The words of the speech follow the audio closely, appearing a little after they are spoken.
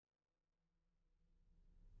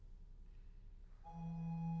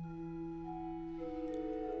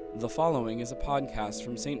The following is a podcast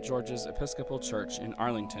from St. George's Episcopal Church in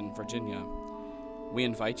Arlington, Virginia. We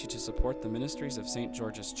invite you to support the ministries of St.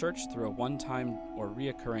 George's Church through a one-time or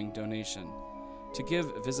reoccurring donation. To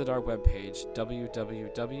give, visit our webpage,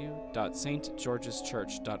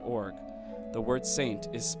 www.stgeorgeschurch.org. The word saint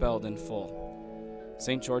is spelled in full.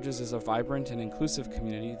 St. George's is a vibrant and inclusive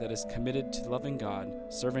community that is committed to loving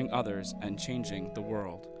God, serving others, and changing the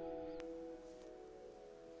world.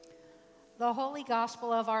 The Holy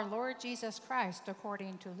Gospel of our Lord Jesus Christ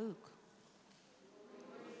according to Luke.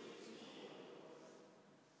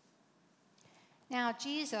 Now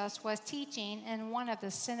Jesus was teaching in one of the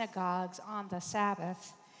synagogues on the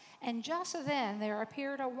Sabbath, and just then there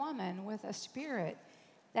appeared a woman with a spirit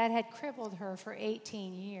that had crippled her for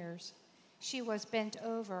 18 years. She was bent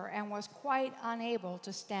over and was quite unable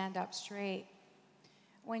to stand up straight.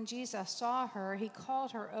 When Jesus saw her, he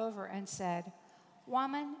called her over and said,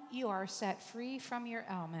 "Woman, you are set free from your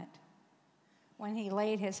ailment." When he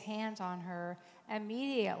laid his hands on her,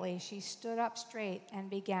 immediately she stood up straight and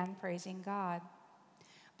began praising God.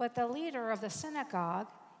 But the leader of the synagogue,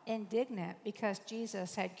 indignant because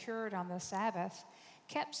Jesus had cured on the Sabbath,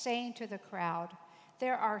 kept saying to the crowd,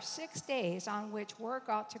 "There are 6 days on which work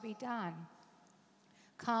ought to be done.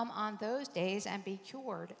 Come on those days and be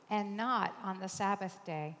cured, and not on the Sabbath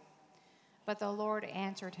day." But the Lord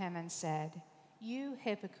answered him and said, "You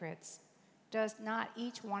hypocrites, does not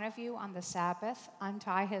each one of you on the Sabbath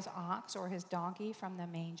untie his ox or his donkey from the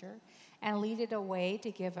manger and lead it away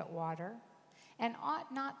to give it water? And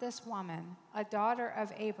ought not this woman, a daughter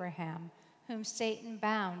of Abraham, whom Satan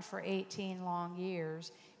bound for 18 long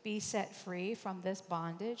years, be set free from this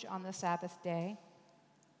bondage on the Sabbath day?"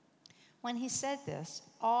 When he said this,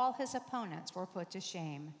 all his opponents were put to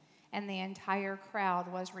shame, and the entire crowd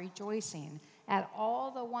was rejoicing at all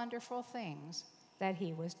the wonderful things that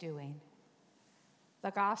he was doing.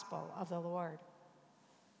 The Gospel of the Lord.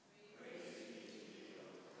 Praise be to you,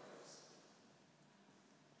 Lord Christ.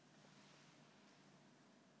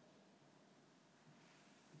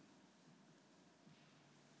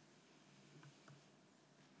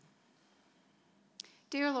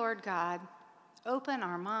 Dear Lord God, open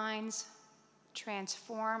our minds,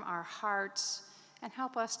 transform our hearts, and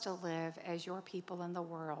help us to live as your people in the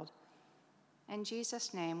world. In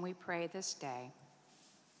Jesus' name we pray this day.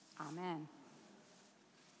 Amen.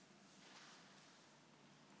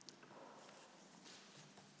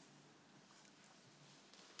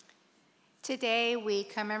 Today we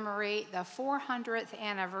commemorate the 400th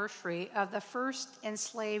anniversary of the first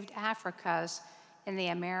enslaved Africans in the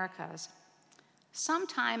Americas.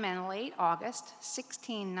 Sometime in late August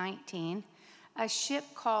 1619, a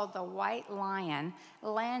ship called the White Lion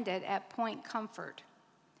landed at Point Comfort,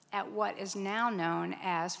 at what is now known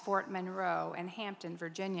as Fort Monroe in Hampton,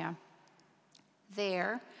 Virginia.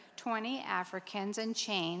 There, 20 Africans in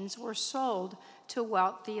chains were sold to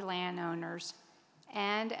wealthy landowners.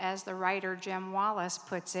 And as the writer Jim Wallace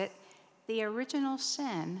puts it, the original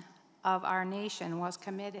sin of our nation was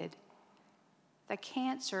committed. The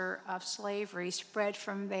cancer of slavery spread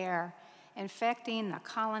from there, infecting the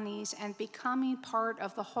colonies and becoming part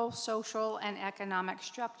of the whole social and economic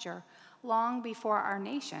structure long before our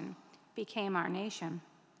nation became our nation.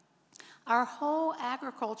 Our whole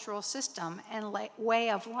agricultural system and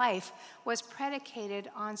way of life was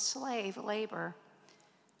predicated on slave labor,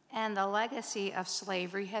 and the legacy of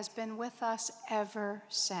slavery has been with us ever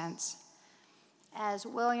since. As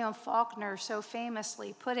William Faulkner so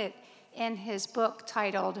famously put it in his book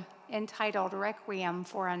entitled Requiem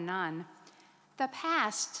for a Nun, the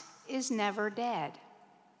past is never dead.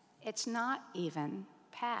 It's not even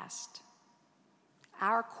past.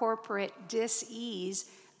 Our corporate dis-ease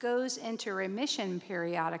goes into remission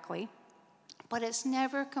periodically, but it's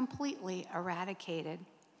never completely eradicated.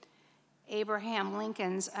 Abraham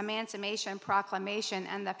Lincoln's Emancipation Proclamation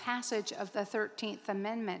and the passage of the 13th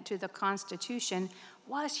Amendment to the Constitution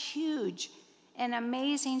was huge, an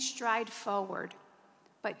amazing stride forward.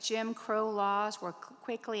 But Jim Crow laws were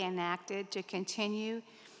quickly enacted to continue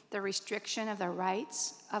the restriction of the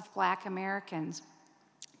rights of Black Americans.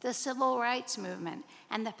 The Civil Rights Movement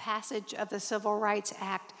and the passage of the Civil Rights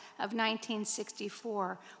Act of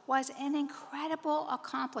 1964 was an incredible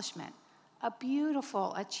accomplishment, a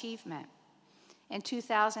beautiful achievement. In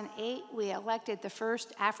 2008, we elected the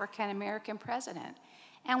first African American president,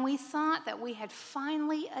 and we thought that we had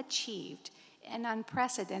finally achieved an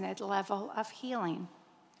unprecedented level of healing.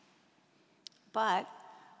 But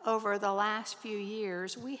over the last few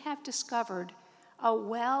years, we have discovered a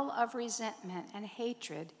well of resentment and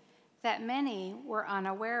hatred that many were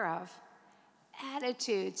unaware of,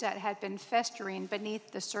 attitudes that had been festering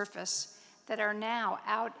beneath the surface that are now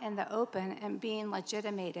out in the open and being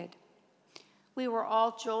legitimated. We were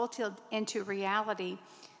all jolted into reality,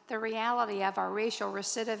 the reality of our racial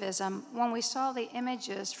recidivism, when we saw the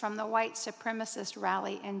images from the white supremacist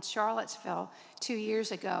rally in Charlottesville 2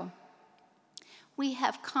 years ago. We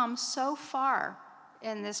have come so far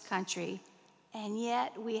in this country, and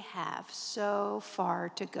yet we have so far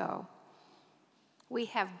to go. We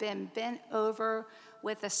have been bent over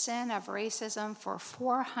with the sin of racism for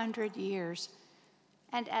 400 years.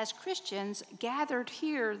 And as Christians gathered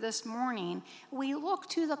here this morning, we look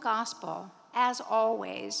to the gospel, as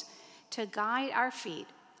always, to guide our feet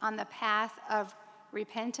on the path of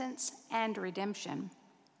repentance and redemption.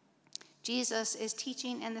 Jesus is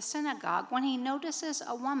teaching in the synagogue when he notices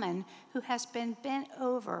a woman who has been bent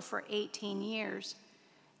over for 18 years.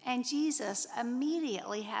 And Jesus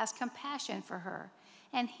immediately has compassion for her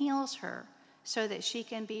and heals her so that she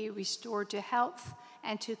can be restored to health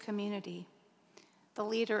and to community. The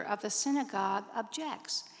leader of the synagogue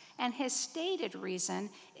objects, and his stated reason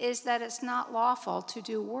is that it's not lawful to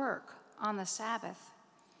do work on the Sabbath.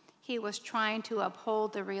 He was trying to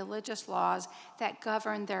uphold the religious laws that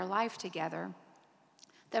govern their life together.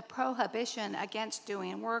 The prohibition against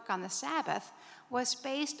doing work on the Sabbath was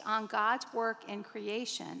based on God's work in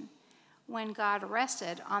creation, when God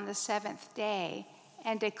rested on the seventh day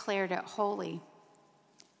and declared it holy.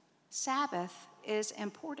 Sabbath is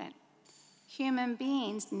important. Human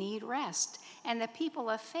beings need rest, and the people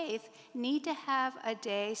of faith need to have a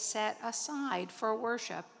day set aside for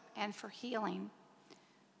worship and for healing.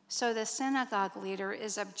 So the synagogue leader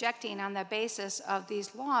is objecting on the basis of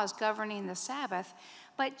these laws governing the Sabbath,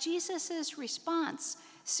 but Jesus' response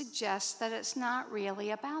suggests that it's not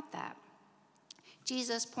really about that.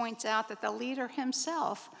 Jesus points out that the leader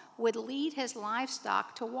himself would lead his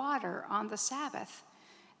livestock to water on the Sabbath,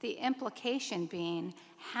 the implication being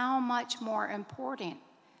how much more important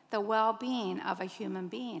the well-being of a human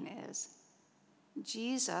being is.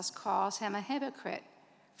 Jesus calls him a hypocrite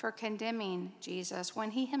for condemning Jesus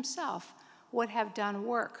when he himself would have done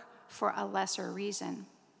work for a lesser reason.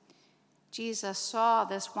 Jesus saw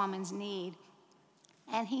this woman's need,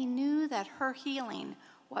 and he knew that her healing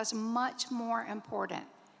was much more important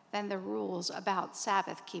than the rules about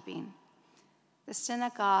Sabbath keeping. The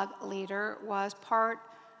synagogue leader was part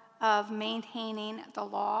of maintaining the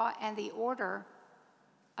law and the order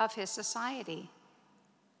of his society.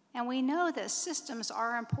 And we know that systems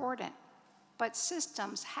are important, but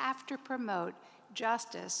systems have to promote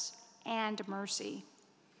justice and mercy.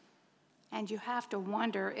 And you have to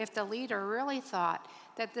wonder if the leader really thought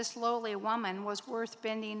that this lowly woman was worth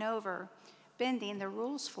bending the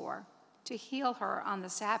rules for, to heal her on the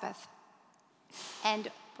Sabbath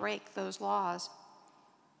and break those laws.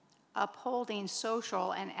 Upholding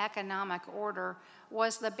social and economic order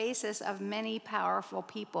was the basis of many powerful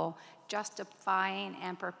people justifying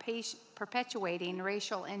and perpetuating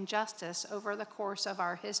racial injustice over the course of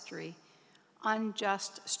our history.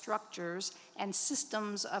 Unjust structures and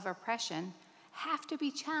systems of oppression have to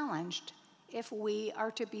be challenged if we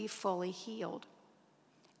are to be fully healed.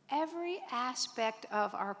 Every aspect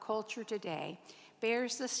of our culture today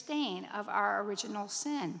bears the stain of our original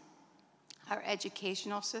sin. Our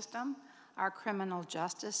educational system, our criminal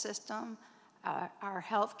justice system, our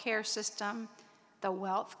healthcare system, the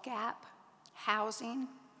wealth gap, housing,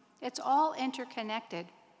 it's all interconnected.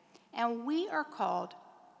 And we are called,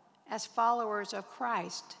 as followers of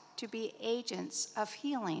Christ, to be agents of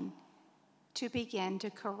healing, to begin to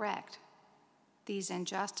correct these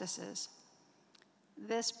injustices.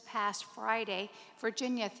 This past Friday,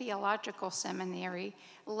 Virginia Theological Seminary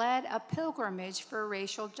led a pilgrimage for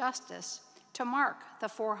racial justice to mark the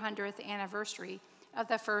 400th anniversary of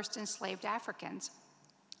the first enslaved Africans,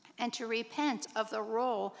 and to repent of the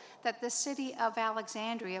role that the city of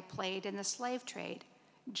Alexandria played in the slave trade,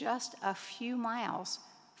 just a few miles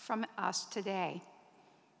from us today.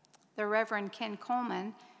 The Reverend Ken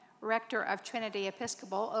Coleman, rector of Trinity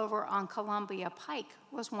Episcopal over on Columbia Pike,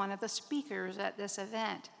 was one of the speakers at this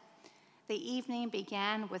event. The evening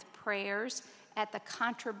began with prayers at the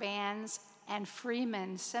Contrabands and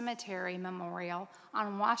Freeman Cemetery Memorial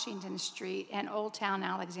on Washington Street in Old Town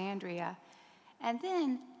Alexandria. And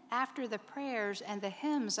then, after the prayers and the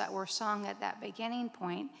hymns that were sung at that beginning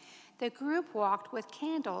point, the group walked with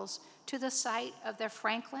candles to the site of the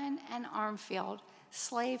Franklin and Armfield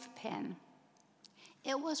slave pen.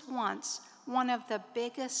 It was once one of the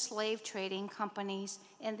biggest slave trading companies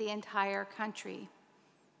in the entire country.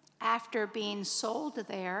 After being sold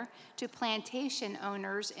there to plantation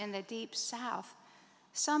owners in the Deep South,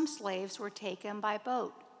 some slaves were taken by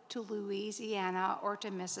boat to Louisiana or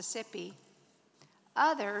to Mississippi.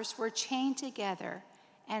 Others were chained together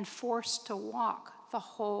and forced to walk the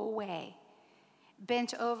whole way,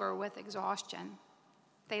 bent over with exhaustion.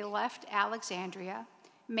 They left Alexandria,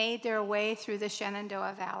 made their way through the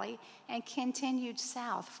Shenandoah Valley, and continued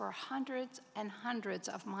south for hundreds and hundreds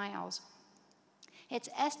of miles. It's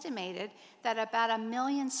estimated that about 1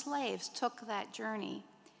 million slaves took that journey,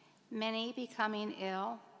 many becoming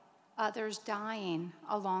ill, others dying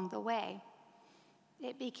along the way.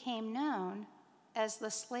 It became known as the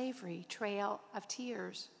Slavery Trail of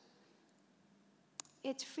Tears.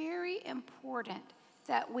 It's very important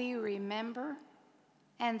that we remember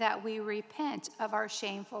and that we repent of our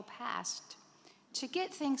shameful past, to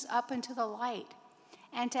get things up into the light,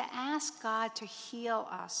 and to ask God to heal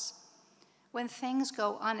us. When things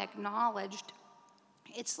go unacknowledged,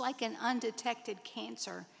 it's like an undetected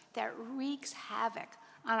cancer that wreaks havoc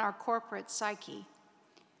on our corporate psyche.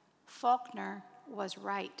 Faulkner was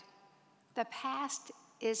right. The past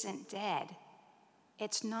isn't dead.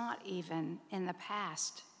 It's not even in the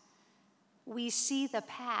past. We see the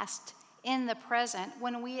past in the present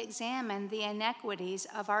when we examine the inequities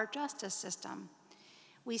of our justice system.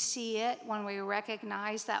 We see it when we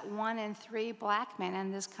recognize that 1 in 3 black men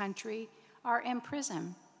in this country are in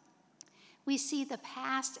prison. We see the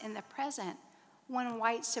past in the present when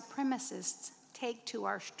white supremacists take to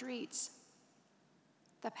our streets.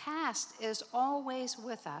 The past is always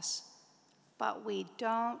with us, but we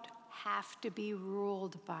don't have to be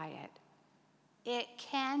ruled by it. It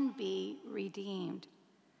can be redeemed.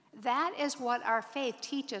 That is what our faith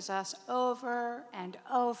teaches us over and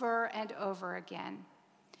over and over again.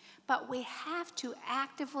 But we have to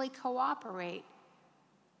actively cooperate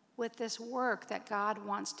with this work that God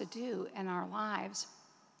wants to do in our lives.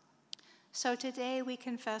 So today we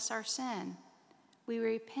confess our sin. We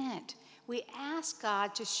repent. We ask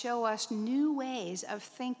God to show us new ways of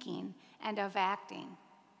thinking and of acting.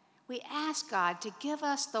 We ask God to give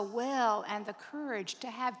us the will and the courage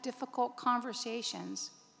to have difficult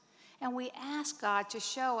conversations. And we ask God to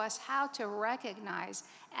show us how to recognize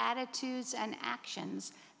attitudes and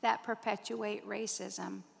actions that perpetuate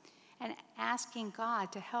racism, and asking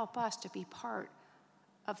God to help us to be part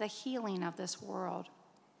of the healing of this world.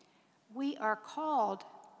 We are called,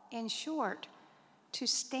 in short, to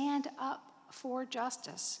stand up for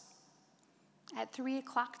justice. At 3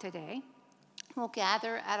 o'clock today, we'll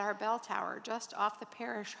gather at our bell tower just off the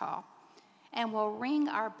parish hall, and we'll ring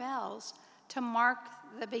our bells to mark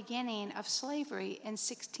the beginning of slavery in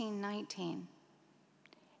 1619.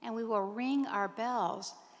 And we will ring our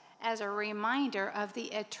bells as a reminder of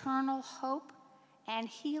the eternal hope and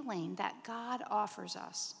healing that God offers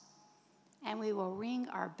us. And we will ring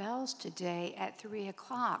our bells today at 3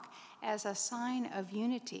 o'clock as a sign of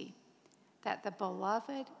unity, that the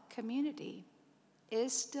beloved community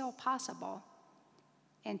is still possible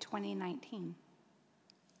in 2019.